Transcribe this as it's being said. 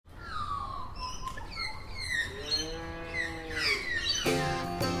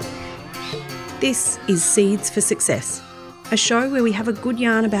This is Seeds for Success, a show where we have a good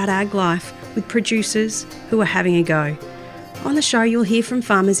yarn about ag life with producers who are having a go. On the show, you'll hear from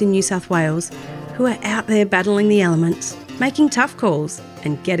farmers in New South Wales who are out there battling the elements, making tough calls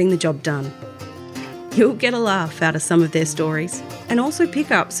and getting the job done. You'll get a laugh out of some of their stories and also pick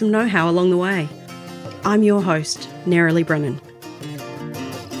up some know-how along the way. I'm your host, Nerily Brennan.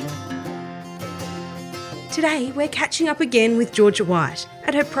 Today, we're catching up again with Georgia White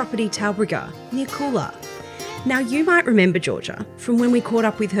at her property Talbragar near Coolah. Now, you might remember Georgia from when we caught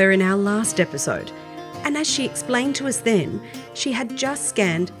up with her in our last episode. And as she explained to us then, she had just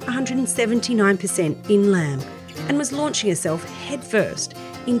scanned 179% in lamb and was launching herself headfirst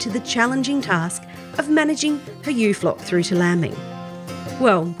into the challenging task of managing her ewe flock through to lambing.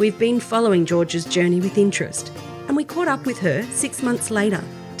 Well, we've been following Georgia's journey with interest, and we caught up with her 6 months later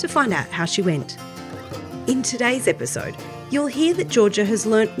to find out how she went. In today's episode, you'll hear that Georgia has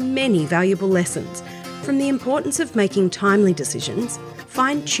learnt many valuable lessons from the importance of making timely decisions,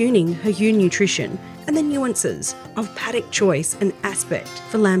 fine-tuning her ewe nutrition, and the nuances of paddock choice and aspect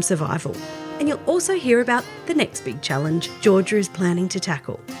for lamb survival. And you'll also hear about the next big challenge Georgia is planning to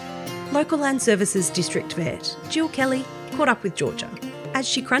tackle. Local Land Services District Vet Jill Kelly caught up with Georgia as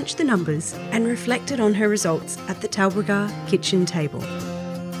she crunched the numbers and reflected on her results at the Talbragar kitchen table.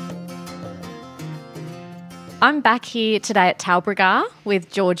 I'm back here today at Talbragar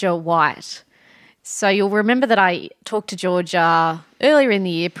with Georgia White. So you'll remember that I talked to Georgia earlier in the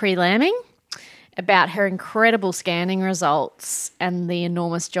year, pre-lambing, about her incredible scanning results and the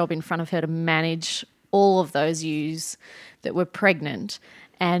enormous job in front of her to manage all of those ewes that were pregnant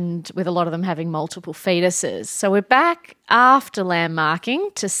and with a lot of them having multiple fetuses. So we're back after lamb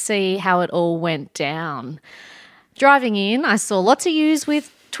marking to see how it all went down. Driving in, I saw lots of ewes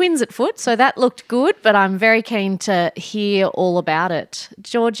with twins at foot, so that looked good, but I'm very keen to hear all about it.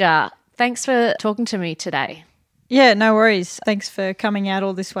 Georgia, thanks for talking to me today. Yeah, no worries. Thanks for coming out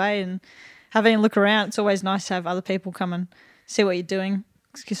all this way and having a look around. It's always nice to have other people come and see what you're doing.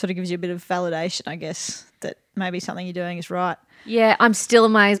 It sort of gives you a bit of validation, I guess, that maybe something you're doing is right. Yeah, I'm still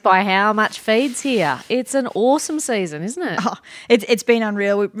amazed by how much feed's here. It's an awesome season, isn't it? Oh, it's been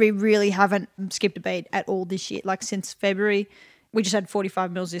unreal. We really haven't skipped a beat at all this year. Like since February, we just had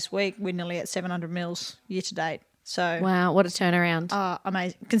 45 mils this week. We're nearly at 700 mils year to date. So wow, what a turnaround.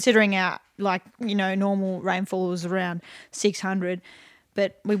 Amazing. Considering our, normal rainfall was around 600,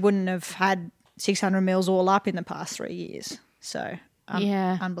 but we wouldn't have had 600 mils all up in the past 3 years. So,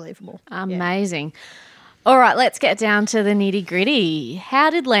 unbelievable. Amazing. Yeah. All right, let's get down to the nitty-gritty. How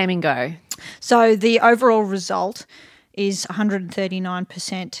did lambing go? So the overall result is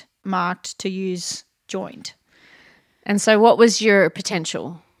 139% marked to use joined. And so what was your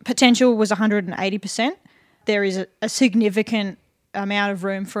potential? Potential was 180%. There is a significant amount of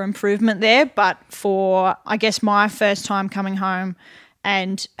room for improvement there, but for, I guess, my first time coming home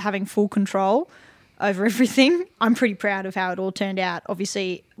and having full control over everything, I'm pretty proud of how it all turned out.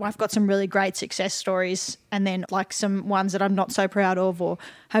 Obviously, I've got some really great success stories and then like some ones that I'm not so proud of or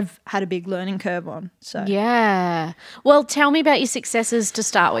have had a big learning curve on. So yeah. Well, tell me about your successes to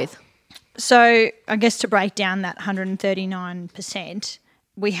start with. So I guess to break down that 139%,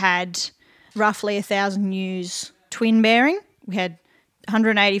 we had roughly 1,000 ewes twin bearing. We had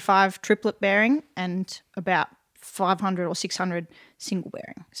 185 triplet bearing and about 500 or 600 single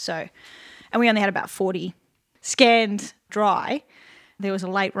bearing. So, and we only had about 40 scanned dry. There was a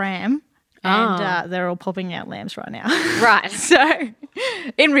late ram and they're all popping out lambs right now. Right. So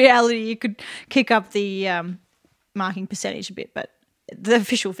in reality, you could kick up the marking percentage a bit, but the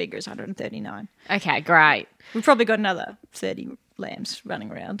official figure is 139. Okay, great. We've probably got another 30 lambs running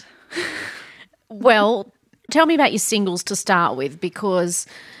around. Well, tell me about your singles to start with, because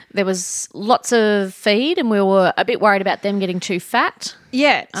there was lots of feed and we were a bit worried about them getting too fat.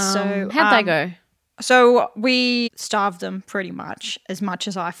 Yeah. So how'd they go? So we starved them pretty much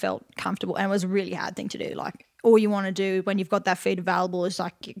as I felt comfortable, and it was a really hard thing to do. Like all you want to do when you've got that feed available is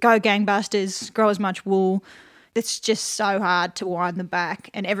like go gangbusters, grow as much wool. It's just so hard to wind them back.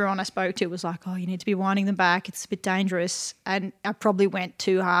 And everyone I spoke to was like, oh, you need to be winding them back. It's a bit dangerous. And I probably went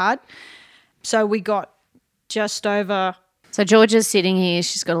too hard. So we got just over. So Georgia's sitting here.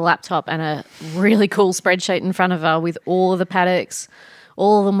 She's got a laptop and a really cool spreadsheet in front of her with all of the paddocks,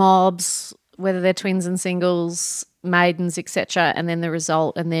 all the mobs, whether they're twins and singles, maidens, etc., and then the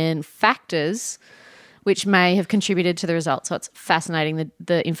result, and then factors which may have contributed to the result. So it's fascinating,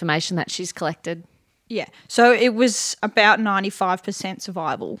 the information that she's collected. Yeah. So it was about 95%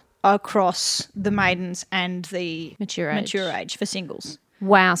 survival across the maidens and the mature age for singles.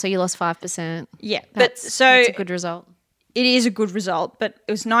 Wow. So you lost 5%. Yeah. That's a good result. it is a good result, but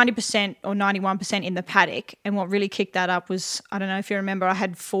it was 90% or 91% in the paddock. And what really kicked that up was, I don't know if you remember, I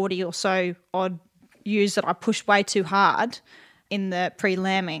had 40 or so odd ewes that I pushed way too hard in the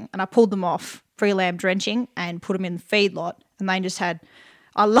pre-lambing, and I pulled them off pre-lamb drenching and put them in the feedlot, and they just had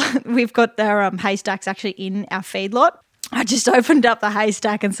we've got their haystacks actually in our feedlot. I just opened up the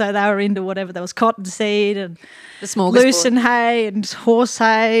haystack, and so they were into whatever. There was cottonseed and The smorgasbord. lucerne hay and horse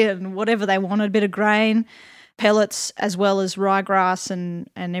hay and whatever they wanted, a bit of grain, pellets, as well as ryegrass and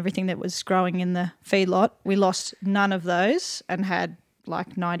everything that was growing in the feedlot. We lost none of those and had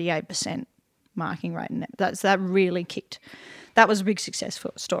like 98% marking rate. And that really kicked. That was a big success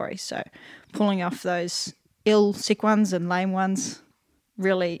story. So pulling off those sick ones and lame ones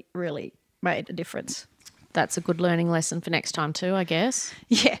really, really made a difference. That's a good learning lesson for next time too, I guess.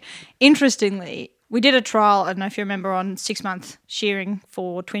 Yeah. Interestingly, we did a trial, I don't know if you remember, on 6-month shearing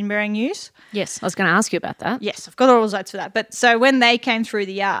for twin bearing ewes. Yes, I was going to ask you about that. Yes, I've got all the results for that. But so when they came through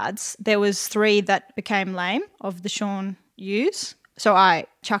the yards, there was 3 that became lame of the shorn ewes. So I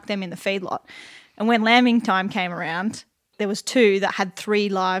chucked them in the feedlot. And when lambing time came around, there was 2 that had 3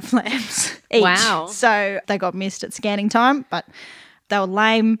 live lambs each. Wow. So they got missed at scanning time, but they were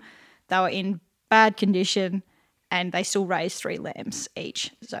lame, they were in bad condition, and they still raised 3 lambs each.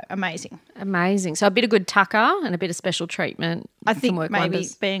 So amazing. Amazing. So a bit of good tucker and a bit of special treatment I can think work maybe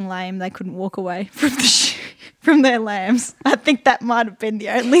wonders. being lame, they couldn't walk away from from their lambs. I think that might have been the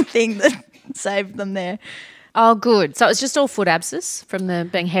only thing that saved them there. Oh, good. So it was just all foot abscess from the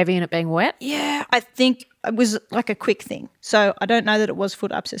being heavy and it being wet? Yeah, I think it was like a quick thing. So I don't know that it was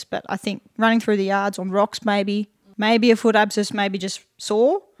foot abscess, but I think running through the yards on rocks maybe a foot abscess, maybe just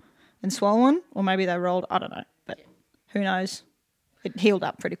sore and swollen, or maybe they rolled. I don't know, but who knows? It healed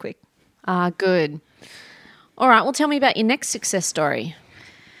up pretty quick. Ah, good. All right, well, tell me about your next success story.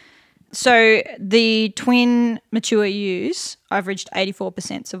 So the twin mature ewes averaged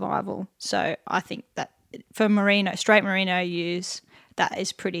 84% survival. So I think that for straight merino ewes, that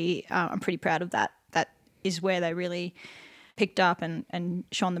is pretty. I'm pretty proud of that. That is where they really picked up and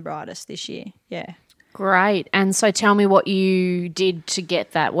shone the brightest this year. Yeah. Great. And so tell me what you did to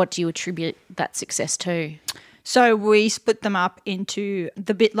get that. What do you attribute that success to? So we split them up into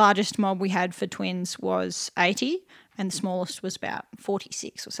the largest mob we had for twins was 80 and the smallest was about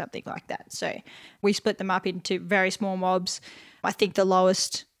 46 or something like that. So we split them up into very small mobs. I think the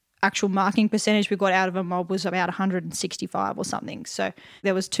lowest actual marking percentage we got out of a mob was about 165 or something. So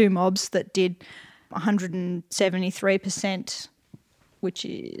there was 2 mobs that did 173%, which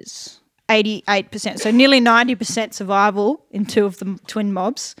is 88%. So nearly 90% survival in 2 of the twin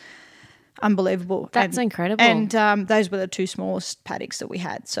mobs. Unbelievable. That's incredible. And those were the 2 smallest paddocks that we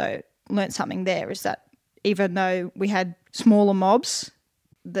had. So learnt something there is that even though we had smaller mobs,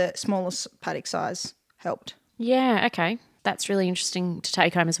 the smallest paddock size helped. Yeah, okay. That's really interesting to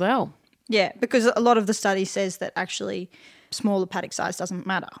take home as well. Yeah, because a lot of the study says that actually smaller paddock size doesn't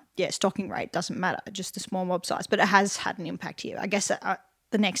matter. Yeah, stocking rate doesn't matter, just the small mob size. But it has had an impact here. I guess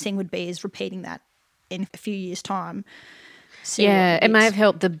the next thing would be is repeating that in a few years' time. Yeah, it may have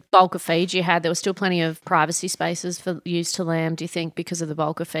helped the bulk of feed you had. There was still plenty of privacy spaces for ewes to lamb, do you think, because of the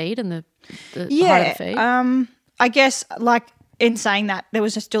bulk of feed and the height of the feed? I guess, like, in saying that, there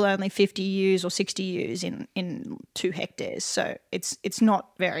was still only 50 ewes or 60 ewes in 2 hectares. So it's not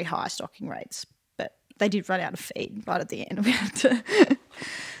very high stocking rates. But they did run out of feed right at the end. We had to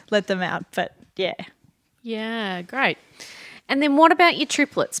let them out. But, yeah. Yeah, great. And then what about your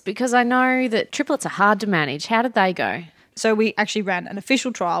triplets? Because I know that triplets are hard to manage. How did they go? So we actually ran an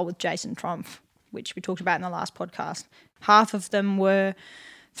official trial with Jason Tromf, which we talked about in the last podcast. Half of them were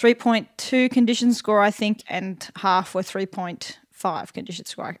 3.2 condition score, I think, and half were 3.5 condition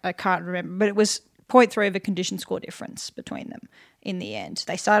score. I can't remember, but it was 0.3 of a condition score difference between them in the end.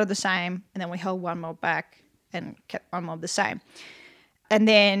 They started the same, and then we held one mob back and kept one mob the same. And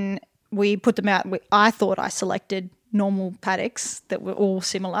then we put them out. I thought I selected normal paddocks that were all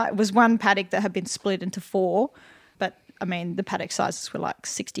similar. It was one paddock that had been split into 4, but I mean, the paddock sizes were like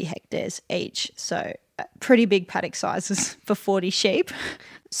 60 hectares each, so pretty big paddock sizes for 40 sheep.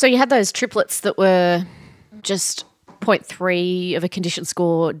 So you had those triplets that were just 0.3 of a condition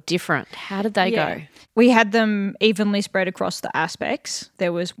score different. How did they go? We had them evenly spread across the aspects.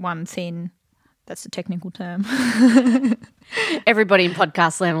 There was one thin, that's the technical term. Everybody in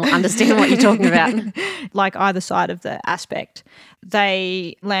podcast land will understand what you're talking about. Like either side of the aspect.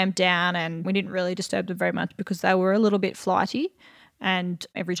 They lambed down and we didn't really disturb them very much because they were a little bit flighty, and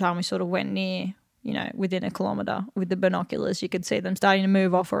every time we sort of went near, within a kilometre with the binoculars, you could see them starting to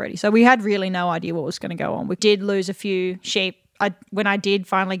move off already. So we had really no idea what was going to go on. We did lose a few sheep. When I did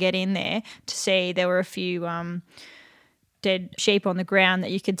finally get in there to see, there were a few dead sheep on the ground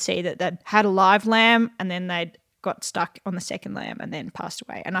that you could see that they'd had a live lamb and then they'd got stuck on the second lamb and then passed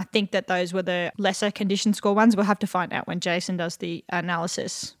away. And I think that those were the lesser condition score ones. We'll have to find out when Jason does the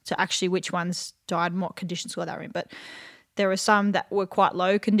analysis to actually which ones died and what condition score they were in. But there were some that were quite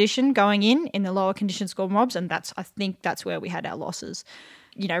low condition going in the lower condition score mobs, and I think that's where we had our losses,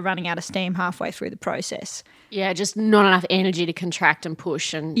 running out of steam halfway through the process. Yeah, just not enough energy to contract and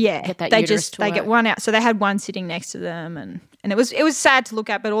push and get that uterus to work. They get one out. So they had one sitting next to them, and it was sad to look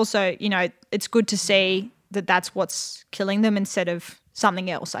at, but also, it's good to see that that's what's killing them instead of something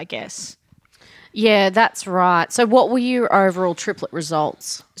else, I guess. Yeah, that's right. So what were your overall triplet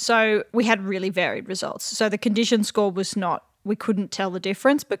results? So we had really varied results. So the condition score was we couldn't tell the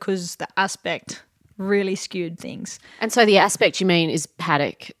difference because the aspect really skewed things. And so the aspect you mean is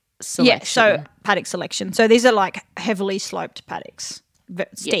paddock selection? Yeah, so paddock selection. So these are like heavily sloped paddocks,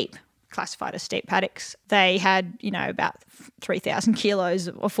 steep. Classified as steep paddocks. They had, about 3,000 kilos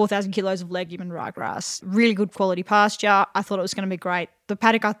or 4,000 kilos of legume and ryegrass. Really good quality pasture. I thought it was going to be great. The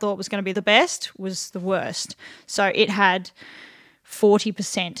paddock I thought was going to be the best was the worst. So it had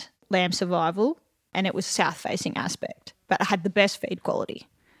 40% lamb survival and it was south-facing aspect, but it had the best feed quality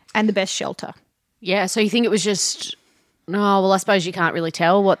and the best shelter. Yeah, so you think it was just... No, well, I suppose you can't really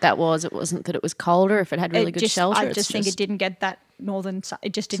tell what that was. It wasn't that it was colder. If it had really good shelter, I just think it didn't get that northern sun.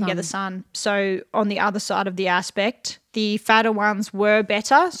 It just didn't get the sun. So on the other side of the aspect, the fatter ones were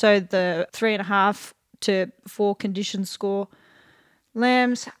better. So the 3.5 to 4 condition score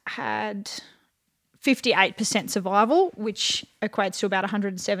lambs had 58% survival, which equates to about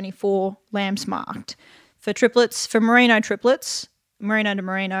 174 lambs marked. For triplets, for merino triplets, merino to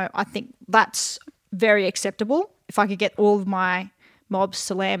merino, I think that's very acceptable. If I could get all of my mobs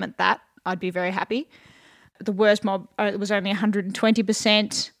to lamb at that, I'd be very happy. The worst mob, it was only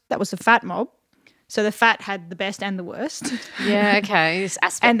 120%. That was the fat mob. So the fat had the best and the worst. Yeah, okay. This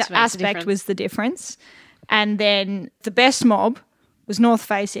aspect and the aspect was the difference. And then the best mob was north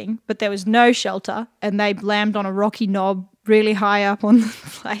facing, but there was no shelter and they lambed on a rocky knob really high up on the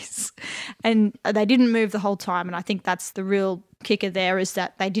place. And they didn't move the whole time. And I think that's the real kicker there, is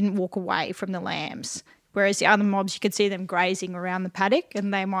that they didn't walk away from the lambs. Whereas the other mobs, you could see them grazing around the paddock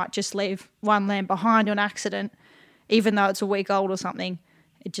and they might just leave one lamb behind on accident, even though it's a week old or something.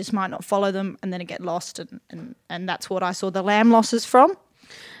 It just might not follow them and then it get lost. And that's what I saw the lamb losses from.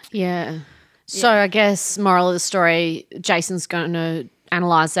 Yeah. So I guess moral of the story, Jason's going to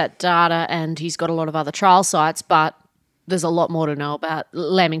analyse that data and he's got a lot of other trial sites, but there's a lot more to know about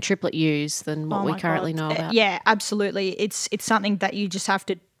lambing triplet ewes than what we currently know about. Yeah, absolutely. It's something that you just have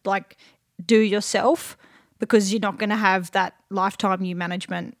to do yourself, because you're not going to have that lifetime ewe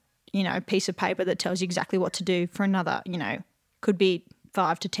management, piece of paper that tells you exactly what to do for another, could be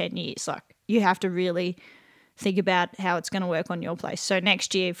 5 to 10 years. Like, you have to really think about how it's going to work on your place. So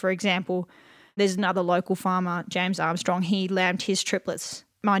next year, for example, there's another local farmer, James Armstrong. He lambed his triplets.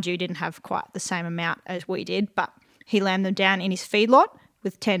 Mind you, didn't have quite the same amount as we did, but he lambed them down in his feedlot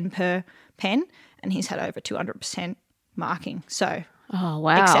with 10 per pen, and he's had over 200% marking. So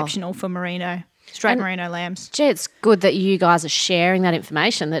exceptional for merino, merino lambs. Gee, it's good that you guys are sharing that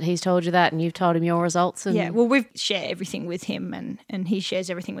information, that he's told you that and you've told him your results. And... Yeah, well, we share everything with him and he shares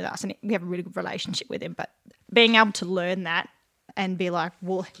everything with us, and we have a really good relationship with him. But being able to learn that and be like,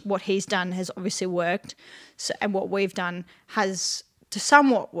 well, what he's done has obviously worked, and what we've done has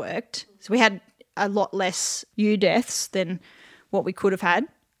somewhat worked. So we had a lot less ewe deaths than what we could have had.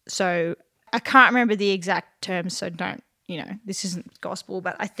 So I can't remember the exact terms, so don't, this isn't gospel,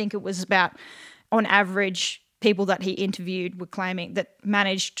 but I think it was about, on average, people that he interviewed were claiming that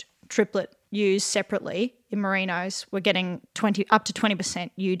managed triplet ewes separately in merinos were getting up to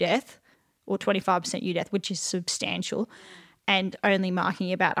 20% ewe death or 25% ewe death, which is substantial, and only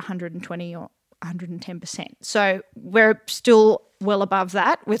marking about 120 or 110%. So we're still well above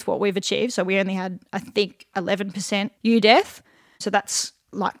that with what we've achieved. So we only had, I think, 11% ewe death. So that's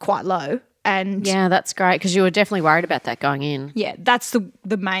quite low. And yeah, that's great, because you were definitely worried about that going in. Yeah, that's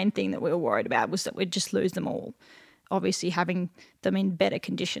the main thing that we were worried about, was that we'd just lose them all. Obviously, having them in better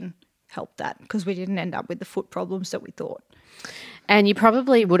condition helped that, because we didn't end up with the foot problems that we thought. And you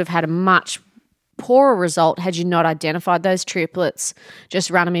probably would have had a much poorer result had you not identified those triplets, just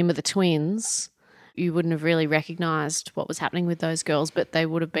run them in with the twins. You wouldn't have really recognised what was happening with those girls, but they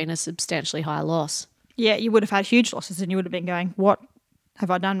would have been a substantially higher loss. Yeah, you would have had huge losses, and you would have been going, what have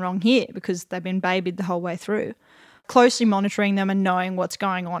I done wrong here? Because they've been babied the whole way through. Closely monitoring them and knowing what's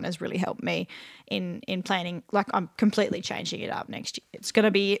going on has really helped me in planning. I'm completely changing it up next year. It's going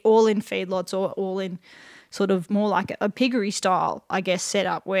to be all in feedlots, or all in sort of more like a piggery style, I guess,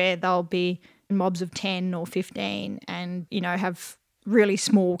 setup, where they'll be mobs of 10 or 15 and, have really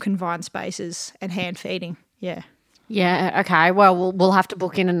small confined spaces and hand feeding. Yeah. Yeah, okay. Well, we'll have to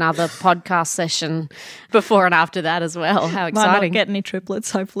book in another podcast session before and after that as well. How Might exciting. not get any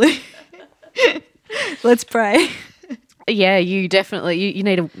triplets, hopefully. Let's pray. Yeah, you definitely, you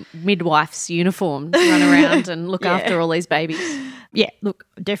need a midwife's uniform to run around and look after all these babies. Yeah, look,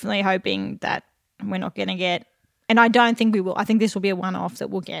 definitely hoping that we're not going to get, and I don't think we will. I think this will be a one-off that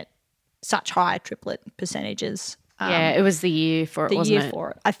we'll get such high triplet percentages. Yeah, it was the year for it, wasn't it?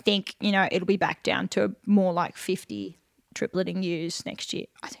 For it. I think, it'll be back down to more like 50 tripleting ewes next year.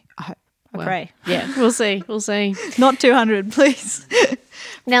 I hope. I pray. Yeah, we'll see. We'll see. Not 200, please.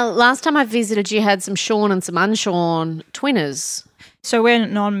 Now, last time I visited, you had some shorn and some unshorn twinners. So we're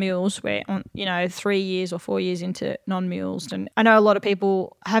non-mules. We're on, 3 years or 4 years into non-mules. And I know a lot of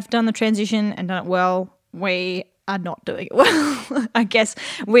people have done the transition and done it well. We are not doing it well. I guess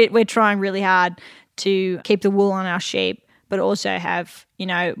we're trying really hard to keep the wool on our sheep, but also have,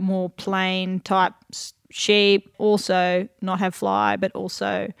 more plain type sheep, also not have fly, but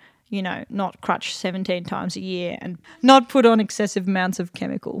also, not crutch 17 times a year and not put on excessive amounts of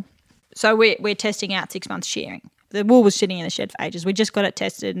chemical. So we're testing out 6 months shearing. The wool was sitting in the shed for ages. We just got it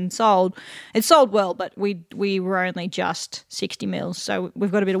tested and sold. It sold well, but we were only just 60 mils. So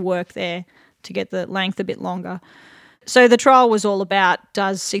we've got a bit of work there to get the length a bit longer. So the trial was all about,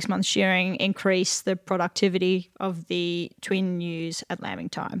 does 6 months shearing increase the productivity of the twin ewes at lambing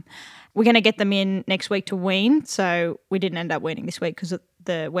time? We're going to get them in next week to wean. So we didn't end up weaning this week because of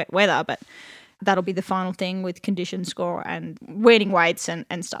the wet weather, but that'll be the final thing with condition score and weaning weights and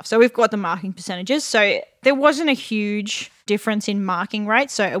stuff. So we've got the marking percentages. So there wasn't a huge difference in marking rate.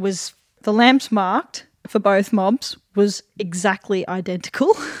 So it was the lambs marked for both mobs was exactly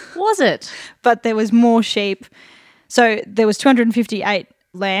identical. Was it? But there was more sheep. So there was 258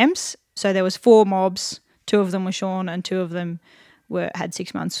 lambs. So there was 4 mobs. 2 of them were shorn and 2 of them had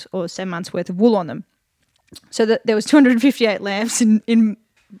 6 months or 7 months worth of wool on them. So there was 258 lambs in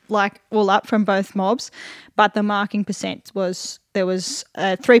like all up from both mobs, but the marking percent there was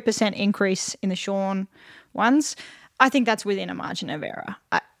a 3% increase in the shorn ones. I think that's within a margin of error.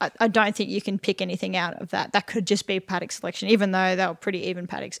 I don't think you can pick anything out of that. That could just be paddock selection, even though they were pretty even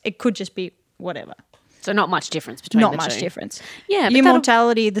paddocks. It could just be whatever. So not much difference between the two. Not much difference. Yeah, Ewe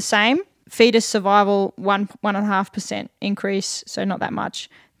mortality the same. Fetus survival 1.5% increase, so not that much.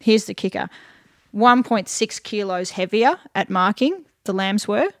 Here's the kicker: 1.6 kilos heavier at marking. The lambs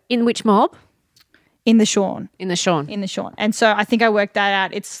were. In which mob? In the shorn. In the shorn. In the shorn. And so I think I worked that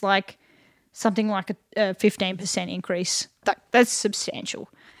out. It's like something like a 15% increase. That's substantial.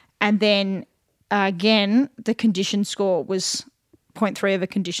 And then again, the condition score was 0.3 of a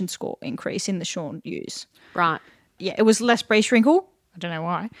condition score increase in the shorn ewes. Right. Yeah, it was less breast wrinkle. I don't know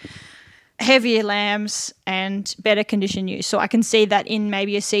why. Heavier lambs and better condition ewes. So I can see that in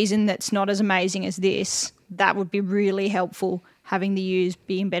maybe a season that's not as amazing as this, that would be really helpful, having the ewes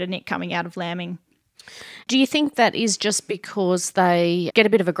be in better nick coming out of lambing. Do you think that is just because they get a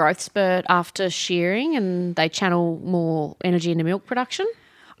bit of a growth spurt after shearing and they channel more energy into milk production?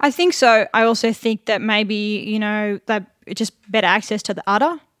 I think so. I also think that maybe, that just better access to the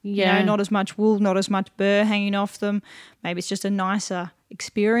udder. Yeah. Not as much wool, not as much burr hanging off them. Maybe it's just a nicer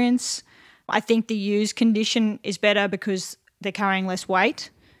experience. I think the ewes' condition is better because they're carrying less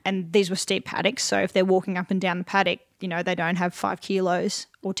weight, and these were steep paddocks. So if they're walking up and down the paddock, they don't have 5 kilos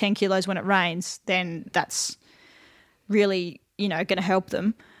or 10 kilos when it rains, then that's really, going to help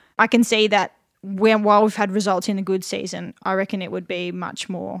them. I can see that while we've had results in a good season, I reckon it would be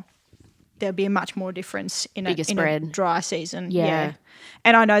there'd be a much more difference in a dry season. Yeah.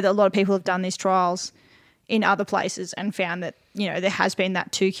 And I know that a lot of people have done these trials in other places and found that, there has been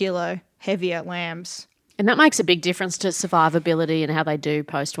that 2 kilo heavier lambs. And that makes a big difference to survivability and how they do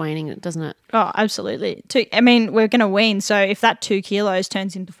post-weaning, doesn't it? Oh, absolutely. We're going to wean, so if that 2 kilos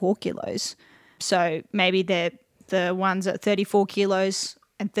turns into 4 kilos, so maybe they're the ones at 34 kilos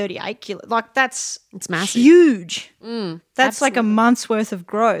and 38 kilos, it's massive. Huge. That's absolutely. like a month's worth of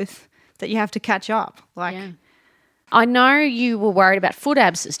growth that you have to catch up. Yeah. I know you were worried about foot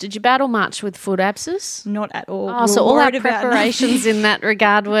abscess. Did you battle much with foot abscess? Not at all. Oh, so all our preparations in that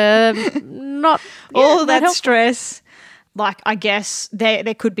regard were not all that helpful. stress. I guess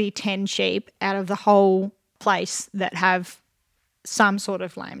there could be 10 sheep out of the whole place that have some sort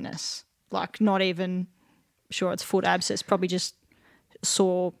of lameness. Not even sure it's foot abscess, probably just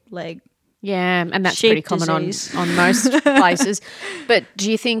sore leg. Yeah, and that's sheep pretty common on most places. But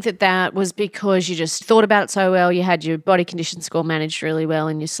do you think that was because you just thought about it so well, you had your body condition score managed really well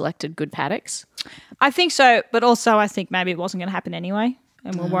and you selected good paddocks? I think so, but also I think maybe it wasn't going to happen anyway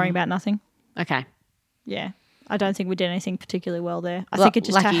and we're worrying about nothing. Okay. Yeah. I don't think we did anything particularly well there. I Lu- think it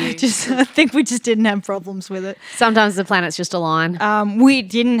just, lucky you. I think we just didn't have problems with it. Sometimes the planets just align. We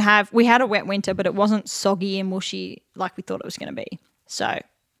had a wet winter, but it wasn't soggy and mushy like we thought it was going to be. So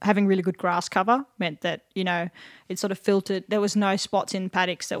having really good grass cover meant that, it sort of filtered. There was no spots in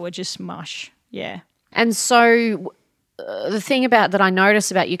paddocks that were just mush. Yeah. And so the thing about that I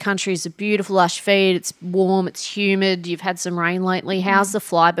notice about your country is a beautiful lush feed. It's warm, it's humid. You've had some rain lately. How's the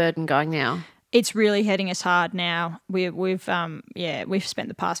fly burden going now? It's really hitting us hard now. We've spent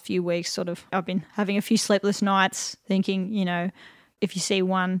the past few weeks I've been having a few sleepless nights thinking, if you see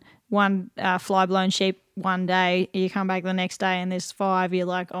one fly blown sheep one day, you come back the next day and there's 5, you're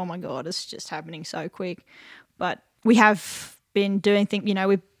like, oh my God, it's just happening so quick. But we have been doing things,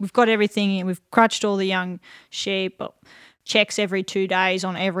 we've got everything in. We've crutched all the young sheep, checks every 2 days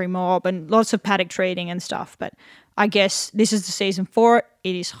on every mob and lots of paddock treating and stuff. But I guess this is the season for it.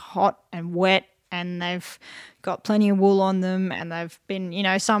 It is hot and wet and they've got plenty of wool on them and they've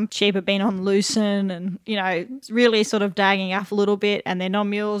been, some sheep have been on lucerne and, really sort of dagging up a little bit and they're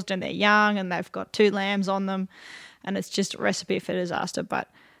non-mulesed and they're young and they've got 2 lambs on them and it's just a recipe for disaster. But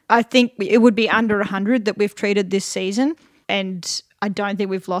I think it would be under 100 that we've treated this season and I don't think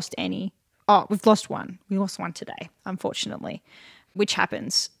we've lost any. Oh, we've lost one. We lost one today, unfortunately, which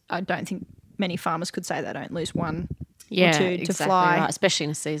happens. I don't think many farmers could say they don't lose one or two to fly. Right, especially in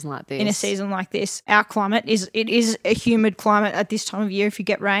a season like this. In a season like this. Our climate is a humid climate at this time of year if you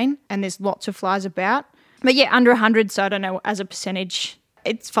get rain and there's lots of flies about. But yeah, under 100, so I don't know, as a percentage,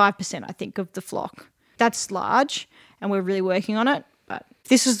 it's 5% I think of the flock. That's large and we're really working on it. But if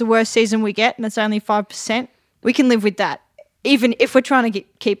this is the worst season we get and it's only 5%, we can live with that. Even if we're trying to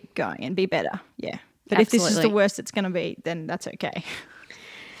keep going and be better, yeah. But Absolutely. If this is the worst it's going to be, then that's okay.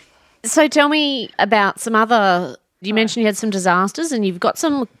 So tell me about some other, you mentioned you had some disasters and you've got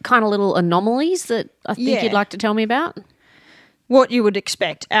some kind of little anomalies that I think you'd like to tell me about. What you would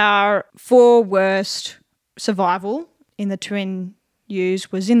expect. Our 4 worst survival in the twin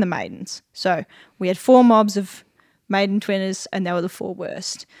ewes was in the maidens. So we had 4 mobs of maiden twinners and they were the 4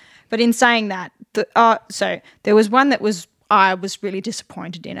 worst. But in saying that, so there was one that I was really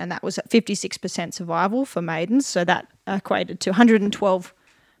disappointed in and that was at 56% survival for maidens. So that equated to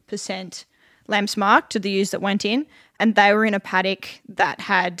 112% lambs marked to the ewes that went in and they were in a paddock that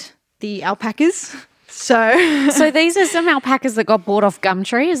had the alpacas. So these are some alpacas that got bought off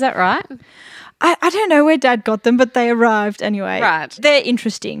Gumtree, is that right? I don't know where Dad got them, but they arrived anyway. Right. They're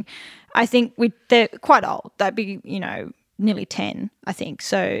interesting. I think they're quite old. They'd be, nearly 10, I think.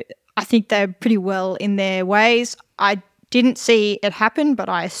 So I think they're pretty well in their ways. I didn't see it happen, but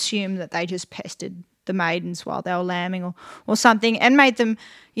I assume that they just pestered the maidens while they were lambing or something and made them,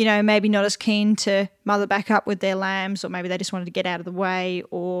 maybe not as keen to mother back up with their lambs or maybe they just wanted to get out of the way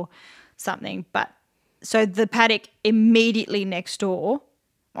or something. But so the paddock immediately next door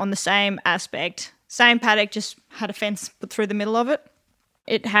on the same aspect, same paddock, just had a fence put through the middle of it.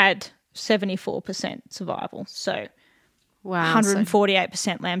 It had 74% survival. So Wow.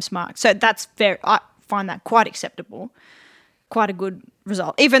 148% lambs marked. So that's I find that quite acceptable. Quite a good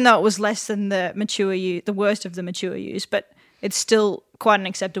result, even though it was less than the worst of the mature ewes, but it's still quite an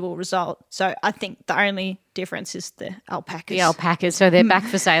acceptable result. So I think the only difference is the alpacas. The alpacas, so they're back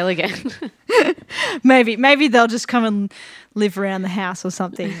for sale again. Maybe they'll just come and live around the house or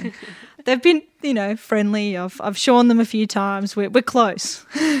something. They've been, friendly. I've shorn them a few times. We're close.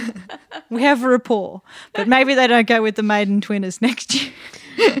 We have a rapport, but maybe they don't go with the maiden twinners next year.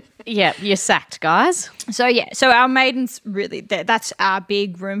 Yeah, you're sacked, guys. So our maidens really, that's our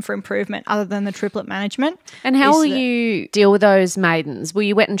big room for improvement other than the triplet management. And how will you deal with those maidens? Will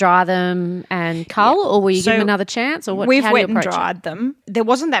you wet and dry them and cull or will you give them another chance? Or what? We've how do you wet and approach dried them. There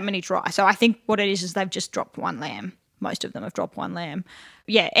wasn't that many dry. So I think what it is they've just dropped 1 lamb. Most of them have dropped 1 lamb.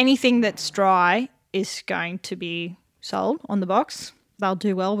 Yeah, anything that's dry is going to be sold on the box. They'll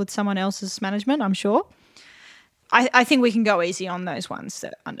do well with someone else's management, I'm sure. I think we can go easy on those ones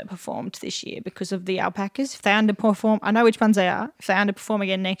that underperformed this year because of the alpacas. If they underperform, I know which ones they are. If they underperform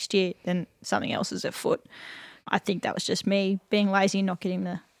again next year, then something else is afoot. I think that was just me being lazy and not getting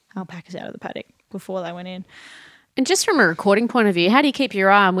the alpacas out of the paddock before they went in. And just from a recording point of view, how do you keep your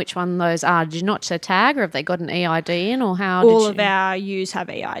eye on which one those are? Did you notch a tag or have they got an EID in or how All of our ewes have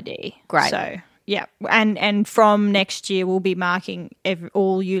EID. Great. So, yeah. And from next year, we'll be marking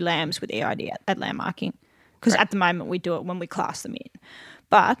all ewe lambs with EID at lamb marking. Because at the moment we do it when we class them in.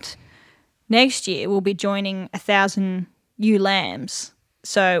 But next year we'll be joining 1,000 ewe lambs.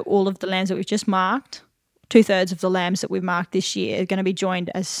 So all of the lambs that we've just marked, 2/3 of the lambs that we've marked this year are going to be joined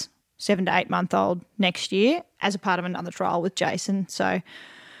as 7 to 8 month old next year as a part of another trial with Jason. So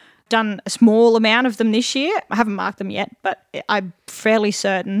done a small amount of them this year. I haven't marked them yet, but I'm fairly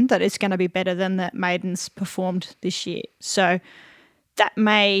certain that it's going to be better than the maidens performed this year. So that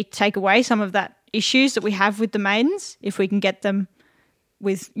may take away some of that issues that we have with the maidens if we can get them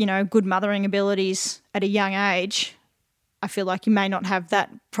with, good mothering abilities at a young age. I feel like you may not have that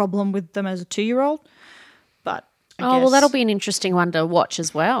problem with them as a 2-year-old, but I guess, well, that'll be an interesting one to watch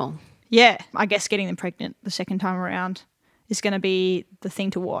as well. Yeah, I guess getting them pregnant the second time around is going to be the thing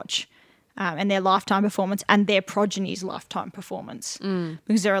to watch, and their lifetime performance and their progeny's lifetime performance,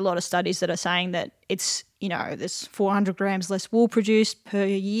 because there are a lot of studies that are saying that it's, there's 400 grams less wool produced per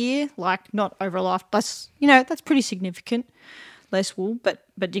year, like not over a life. That's pretty significant, less wool, but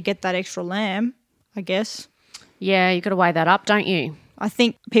you get that extra lamb, I guess. Yeah, you've got to weigh that up, don't you? I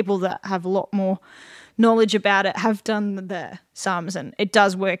think people that have a lot more knowledge about it have done the sums, and it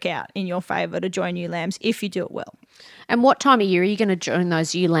does work out in your favour to join ewe lambs if you do it well. And what time of year are you going to join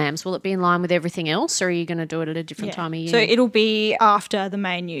those ewe lambs? Will it be in line with everything else, or are you going to do it at a different time of year? So it'll be after the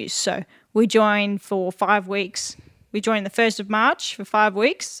main ewes. So we join for 5 weeks. We join the 1st of March for 5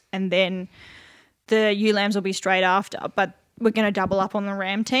 weeks, and then the ewe lambs will be straight after. But we're going to double up on the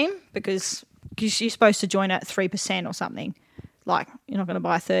ram team because you're supposed to join at 3% or something. Like, you're not going to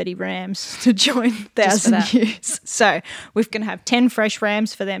buy 30 rams to join 1,000 ewes. So we're going to have 10 fresh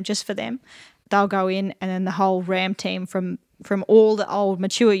rams for them, just for them. They'll go in, and then the whole ram team from all the old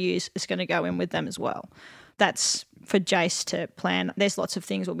mature ewes is going to go in with them as well. That's for Jace to plan. There's lots of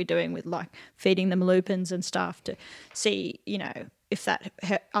things we'll be doing with, like, feeding them lupins and stuff to see, if that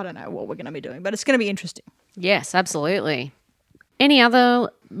 – I don't know what we're going to be doing, but it's going to be interesting. Yes, absolutely. Any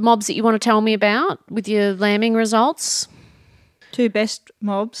other mobs that you want to tell me about with your lambing results? 2 best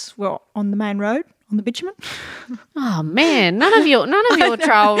mobs were on the main road, on the bitumen. Oh man, none of your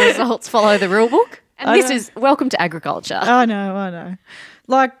trial results follow the rule book. And this is welcome to agriculture. I know.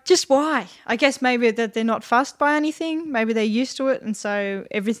 Like, just why? I guess maybe that they're not fussed by anything. Maybe they're used to it, and so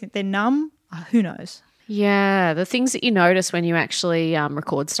everything, they're numb. Who knows? Yeah, the things that you notice when you actually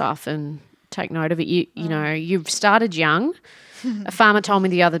record stuff and take note of it. You've started young. A farmer told me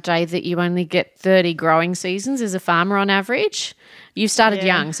the other day that you only get 30 growing seasons as a farmer on average. You've started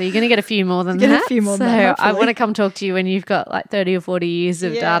young, so you're going to get a few more than that. A few more than that, I want to come talk to you when you've got like 30 or 40 years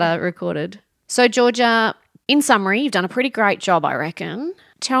of data recorded. So, Georgia, in summary, you've done a pretty great job, I reckon.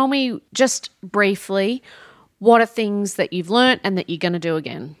 Tell me just briefly, what are things that you've learnt and that you're going to do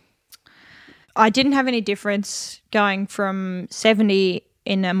again? I didn't have any difference going from 70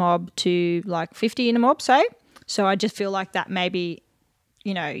 in a mob to like 50 in a mob, say. So I just feel like that maybe,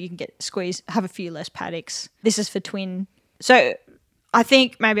 you can get squeezed, have a few less paddocks. This is for twin. So I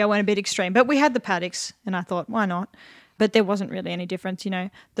think maybe I went a bit extreme, but we had the paddocks and I thought, why not? But there wasn't really any difference,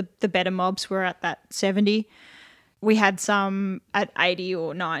 The better mobs were at that 70. We had some at 80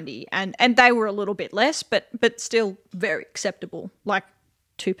 or 90 and they were a little bit less, but still very acceptable, like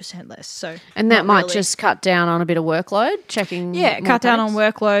 2% less. So and that might just cut down on a bit of workload, checking. Yeah, cut down on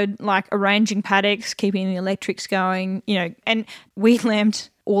workload, like arranging paddocks, keeping the electrics going, and we lambed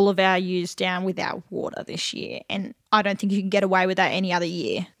all of our ewes down without water this year. And I don't think you can get away with that any other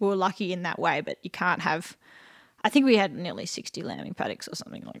year. We were lucky in that way, but you can't have, I think we had nearly 60 lambing paddocks or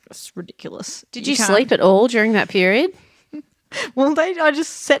something like this. Ridiculous. Did you sleep at all during that period? Well, I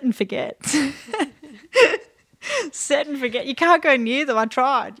just set and forget. Set and forget. You can't go near them. I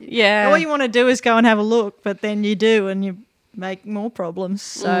tried. Yeah. All you want to do is go and have a look, but then you do and you make more problems.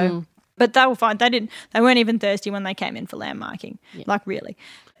 So, but they were fine. They weren't even thirsty when they came in for lamb marking. Yeah. Like really.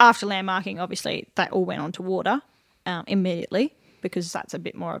 After lamb marking, obviously, they all went on to water immediately because that's a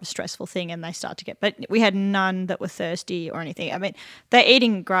bit more of a stressful thing and they start to get, but we had none that were thirsty or anything. I mean, they're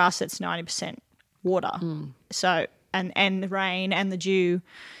eating grass that's 90% water. So, and the rain and the dew.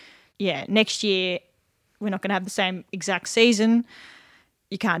 Yeah. Next year, we're not going to have the same exact season.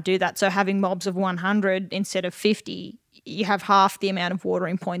 You can't do that. So having mobs of 100 instead of 50, you have half the amount of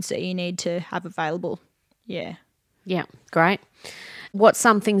watering points that you need to have available. Yeah. Yeah, great. What's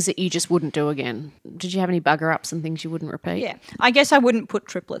some things that you just wouldn't do again? Did you have any bugger ups and things you wouldn't repeat? Yeah. I guess I wouldn't put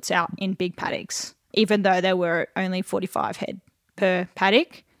triplets out in big paddocks, even though there were only 45 head per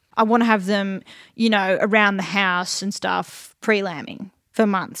paddock. I want to have them, around the house and stuff pre-lambing for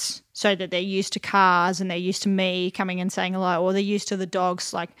months so that they're used to cars and they're used to me coming and saying hello, or they're used to the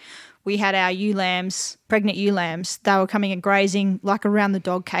dogs. Like we had our ewe lambs, pregnant ewe lambs, they were coming and grazing like around the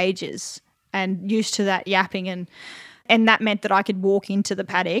dog cages and used to that yapping and that meant that I could walk into the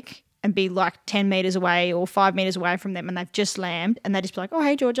paddock and be like 10 metres away or 5 metres away from them and they've just lambed and they'd just be like, oh,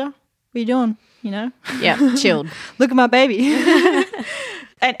 hey, Georgia, what are you doing? Yeah, chilled. Look at my baby.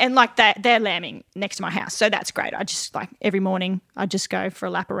 And like they're lambing next to my house, so that's great. I just like every morning I just go for a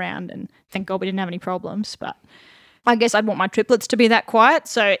lap around, and thank God we didn't have any problems. But I guess I'd want my triplets to be that quiet.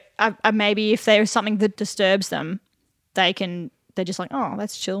 So I maybe if there's something that disturbs them, they're just like, oh,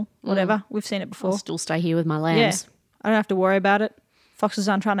 that's chill, whatever. We've seen it before. I'll still stay here with my lambs. Yeah, I don't have to worry about it. Foxes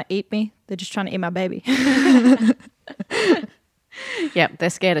aren't trying to eat me; they're just trying to eat my baby. Yep, they're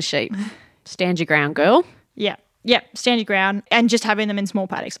scared of sheep. Stand your ground, girl. Yeah, stand your ground, and just having them in small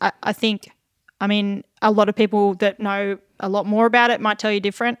paddocks. I think, I mean, a lot of people that know a lot more about it might tell you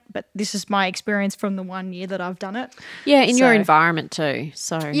different, but this is my experience from the 1 year that I've done it. Yeah, in your environment too.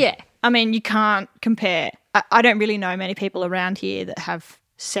 So yeah, I mean, you can't compare. I don't really know many people around here that have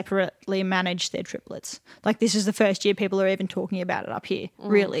separately managed their triplets. Like this is the first year people are even talking about it up here,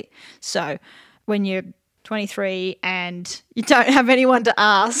 really. So when you're 23 and you don't have anyone to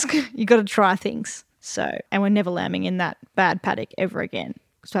ask, you got to try things. So, and we're never lambing in that bad paddock ever again.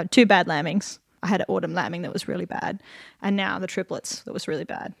 So I had 2 bad lambings. I had an autumn lambing that was really bad, and now the triplets that was really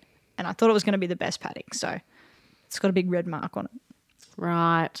bad. And I thought it was going to be the best paddock, so it's got a big red mark on it.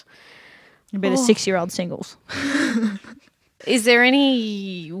 Right. It'll be the 6-year-old singles. Is there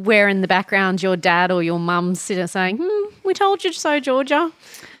anywhere in the background your dad or your mum sitting saying, we told you so, Georgia?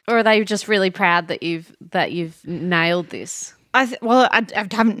 Or are they just really proud that you've nailed this? I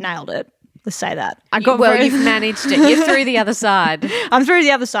haven't nailed it. Let's say that. You've managed it. You're through the other side. I'm through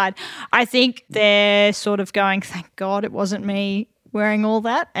the other side. I think they're sort of going, thank God it wasn't me wearing all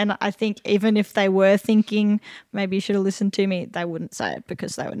that. And I think even if they were thinking maybe you should have listened to me, they wouldn't say it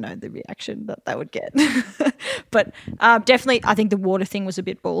because they would know the reaction that they would get. But definitely I think the water thing was a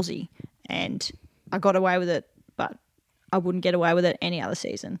bit ballsy and I got away with it, but I wouldn't get away with it any other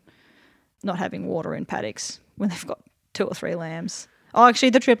season, not having water in paddocks when they've got 2 or 3 lambs. Oh, actually,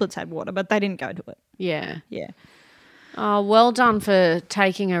 the triplets had water, but they didn't go to it. Yeah. Yeah. Oh, well done for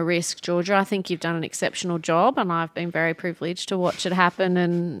taking a risk, Georgia. I think you've done an exceptional job and I've been very privileged to watch it happen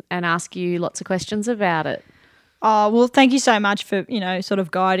and ask you lots of questions about it. Oh, well, thank you so much for, sort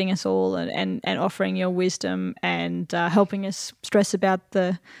of guiding us all and offering your wisdom and helping us stress about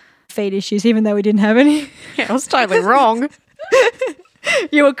the feed issues, even though we didn't have any. Yeah, I was totally wrong.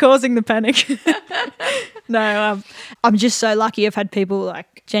 You were causing the panic. No, I'm just so lucky I've had people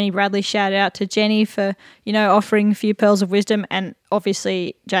like Jenny Bradley. Shout out to Jenny for, offering a few pearls of wisdom. And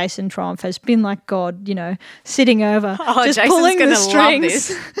obviously Jason Tromp has been like God, sitting over, just Jason's pulling the love this.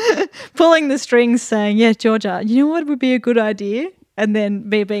 strings, pulling the strings saying, yeah, Georgia, you know what would be a good idea? And then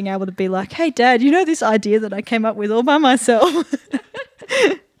me being able to be like, hey, Dad, this idea that I came up with all by myself?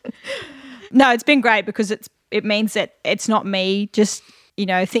 No, it's been great because it means that it's not me just,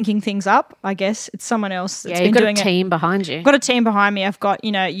 thinking things up, I guess. It's someone else that's been doing it. You've got a team behind you. I've got a team behind me. I've got,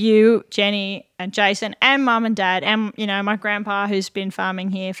 you, Jenny and Jason and Mum and Dad and, my grandpa who's been farming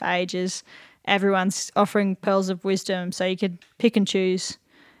here for ages. Everyone's offering pearls of wisdom so you could pick and choose.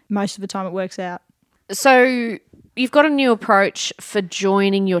 Most of the time it works out. So you've got a new approach for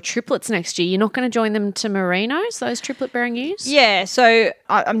joining your triplets next year. You're not going to join them to merinos, those triplet-bearing ewes? Yeah, so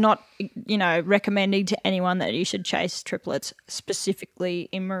I'm not, recommending to anyone that you should chase triplets specifically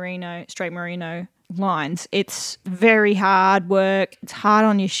in merino, straight merino lines. It's very hard work. It's hard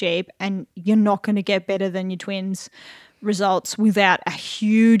on your sheep and you're not going to get better than your twins results without a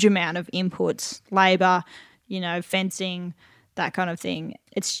huge amount of inputs, labour, fencing, that kind of thing.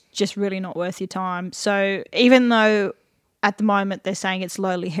 It's just really not worth your time. So even though at the moment they're saying it's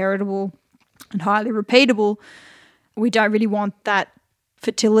lowly heritable and highly repeatable, we don't really want that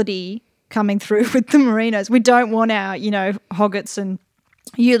fertility coming through with the merinos. We don't want our, hoggets and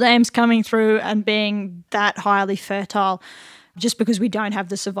ewe lambs coming through and being that highly fertile just because we don't have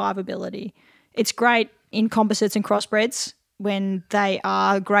the survivability. It's great in composites and crossbreds when they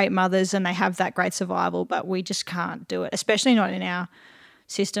are great mothers and they have that great survival, but we just can't do it, especially not in our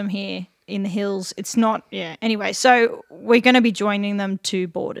system here in the hills. It's not, Anyway, so we're going to be joining them to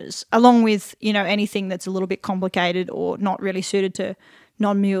boarders, along with, anything that's a little bit complicated or not really suited to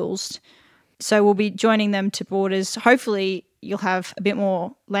non-mules. So we'll be joining them to boarders. Hopefully you'll have a bit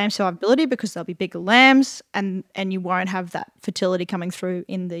more lamb survivability because they'll be bigger lambs and you won't have that fertility coming through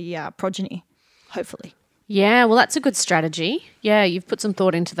in the progeny, hopefully. Yeah, well, that's a good strategy. Yeah, you've put some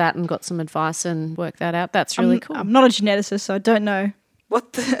thought into that and got some advice and worked that out. That's really cool. I'm not a geneticist, so I don't know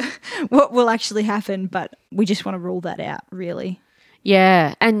what will actually happen, but we just want to rule that out, really.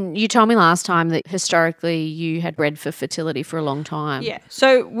 Yeah, and you told me last time that historically you had bred for fertility for a long time. Yeah,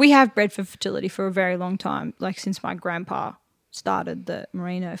 so we have bred for fertility for a very long time, like since my grandpa started the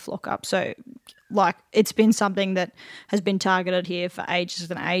merino flock up. So, it's been something that has been targeted here for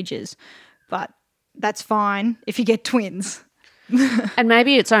ages and ages, but that's fine if you get twins. And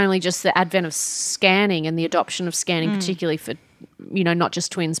maybe it's only just the advent of scanning and the adoption of scanning, particularly for, not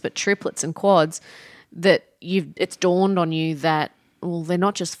just twins but triplets and quads, that it's dawned on you that, well, they're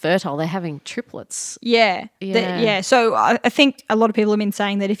not just fertile, they're having triplets. Yeah. Yeah. So I think a lot of people have been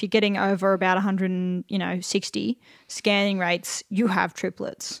saying that if you're getting over about 160 scanning rates, you have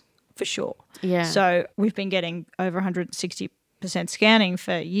triplets for sure. Yeah. So we've been getting over 160% scanning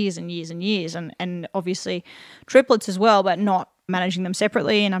for years and years and years, and obviously triplets as well, but not managing them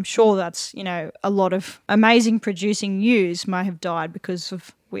separately. And I'm sure that's, a lot of amazing producing ewes may have died because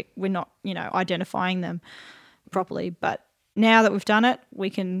of we're not, identifying them properly. But now that we've done it, we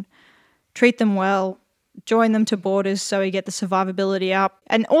can treat them well, join them to boarders so we get the survivability up,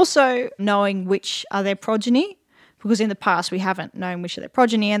 and also knowing which are their progeny, because in the past we haven't known which are their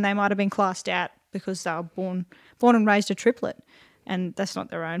progeny and they might have been classed out because they were born and raised a triplet, and that's not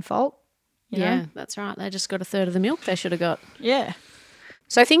their own fault. You know? That's right. They just got a third of the milk they should have got. Yeah.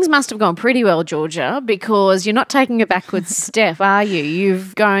 So things must have gone pretty well, Georgia, because you're not taking a backwards step, are you? You're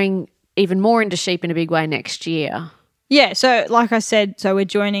going even more into sheep in a big way next year. Yeah, so like I said, we're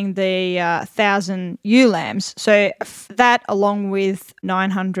joining the 1,000 ewe lambs. So that, along with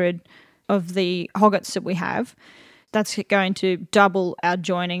 900 of the hoggets that we have, that's going to double our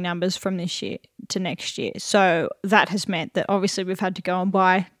joining numbers from this year to next year. So that has meant that obviously we've had to go and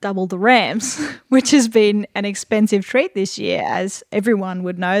buy double the rams, which has been an expensive treat this year, as everyone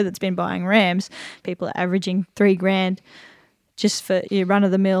would know that's been buying rams. People are averaging $3,000 just for your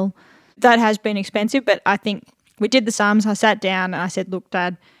run-of-the-mill. That has been expensive, but I think we did the sums. I sat down and I said, look,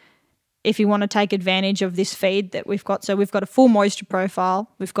 Dad, if you want to take advantage of this feed that we've got, so we've got a full moisture profile,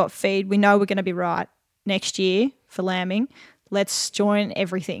 we've got feed, we know we're going to be right next year for lambing, let's join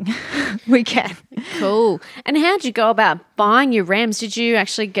everything we can. Cool. And how'd you go about buying your rams? Did you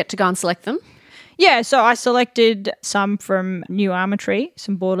actually get to go and select them? Yeah, so I selected some from New Armour Tree,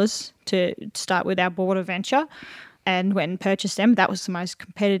 some boarders, to start with our border venture, and went and purchased them. That was the most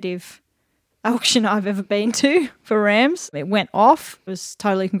competitive auction I've ever been to for rams. It went off. It was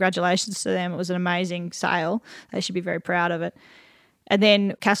totally congratulations to them. It was an amazing sale. They should be very proud of it. And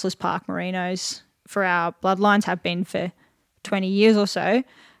then Cassler's Park Merinos for our bloodlines have been for 20 years or so.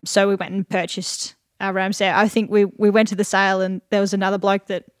 So we went and purchased our rams there. I think we went to the sale and there was another bloke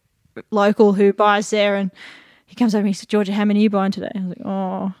local who buys there, and he comes over and he said, Georgia, how many are you buying today? I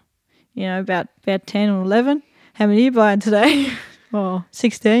was like, about 10 or 11. How many are you buying today?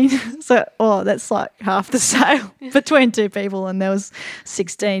 16. So, that's like half the sale between two people, and there was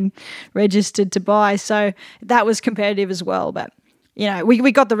 16 registered to buy. So that was competitive as well. But,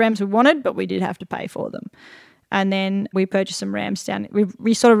 we got the rams we wanted, but we did have to pay for them. And then we purchased some rams down.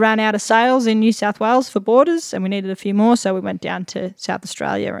 We sort of ran out of sales in New South Wales for boarders, and we needed a few more. So we went down to South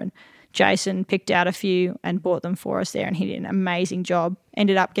Australia, and Jason picked out a few and bought them for us there, and he did an amazing job.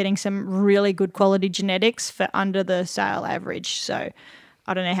 Ended up getting some really good quality genetics for under the sale average. So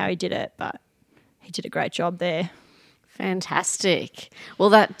I don't know how he did it, but he did a great job there. Fantastic. Well,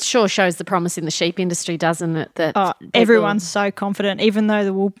 that sure shows the promise in the sheep industry, doesn't it? That everyone's so confident, even though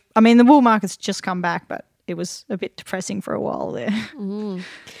the wool market's just come back, but it was a bit depressing for a while there.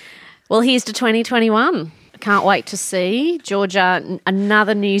 Well, here's to 2021. Can't wait to see, Georgia,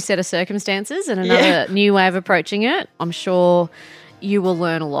 another new set of circumstances and another new way of approaching it. I'm sure you will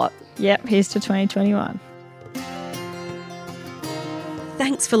learn a lot. Yep, here's to 2021.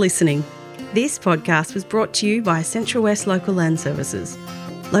 Thanks for listening. This podcast was brought to you by Central West Local Land Services.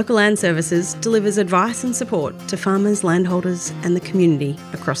 Local Land Services delivers advice and support to farmers, landholders and the community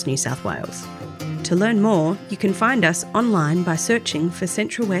across New South Wales. To learn more, you can find us online by searching for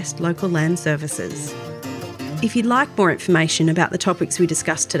Central West Local Land Services. If you'd like more information about the topics we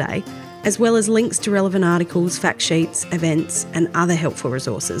discussed today, as well as links to relevant articles, fact sheets, events and other helpful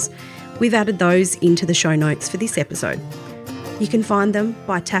resources, we've added those into the show notes for this episode. You can find them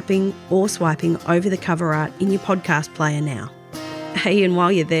by tapping or swiping over the cover art in your podcast player now. Hey, and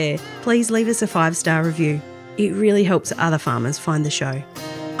while you're there, please leave us a 5-star review. It really helps other farmers find the show.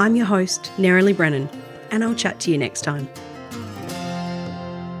 I'm your host, Nerily Brennan, and I'll chat to you next time.